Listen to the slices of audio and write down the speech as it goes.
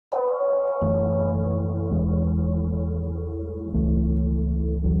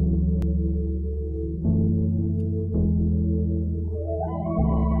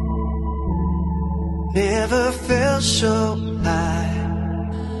never felt so high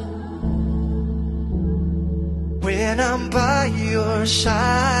when I'm by your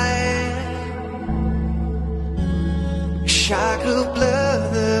side. Wish I could blur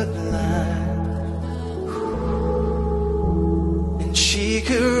the line and she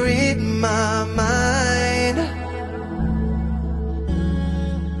could read my mind.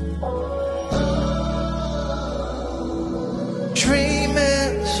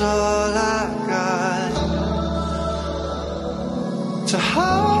 Dreaming's all I got to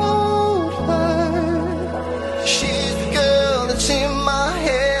hold her. She's the girl that's in my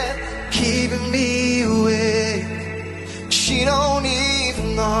head, keeping me awake. She don't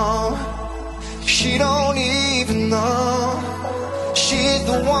even know, she don't even know. She's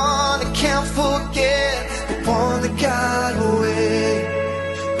the one I can't forget, the one that got away.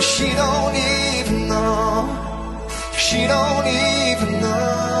 She don't even know, she don't even know.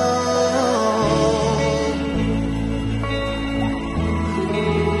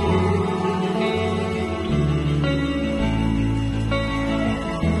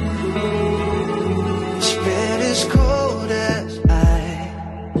 This bed is cold as ice,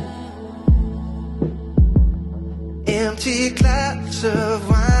 empty glass of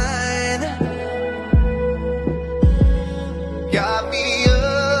wine got me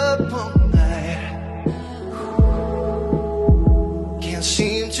up all night. Can't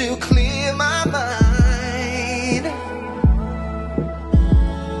seem to clear my mind.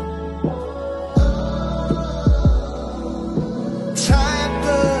 Time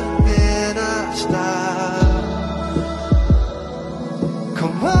but then I stop.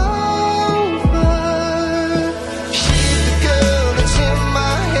 Come over. She's the girl that's in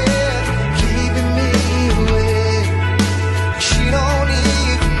my head, keeping me awake. She don't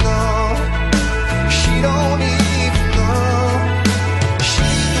even know, she don't even know.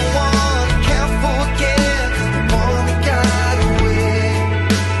 She's the one I can't forget, the one that got away.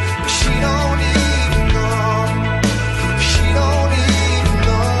 She don't even know, she don't even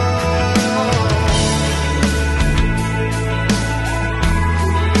know.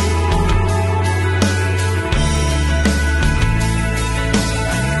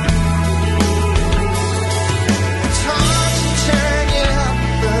 Toss and turn, yeah, I'm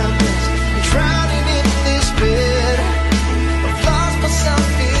nervous. I'm drowning in this bed. I've lost myself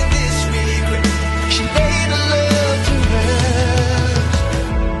in this regret. She laid her love to rest.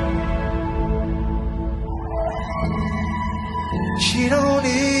 She don't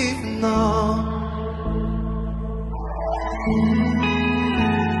even know.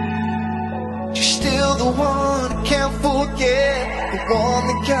 She's still the one I can't forget, the one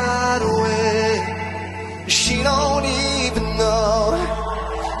that got away. She don't even know,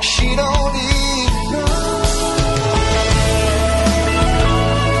 she don't even know.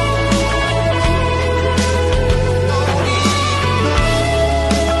 Don't even know.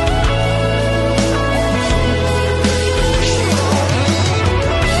 She don't even know.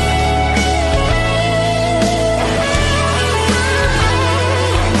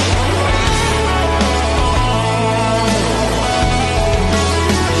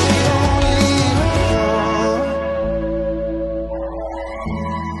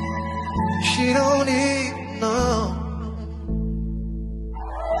 She don't even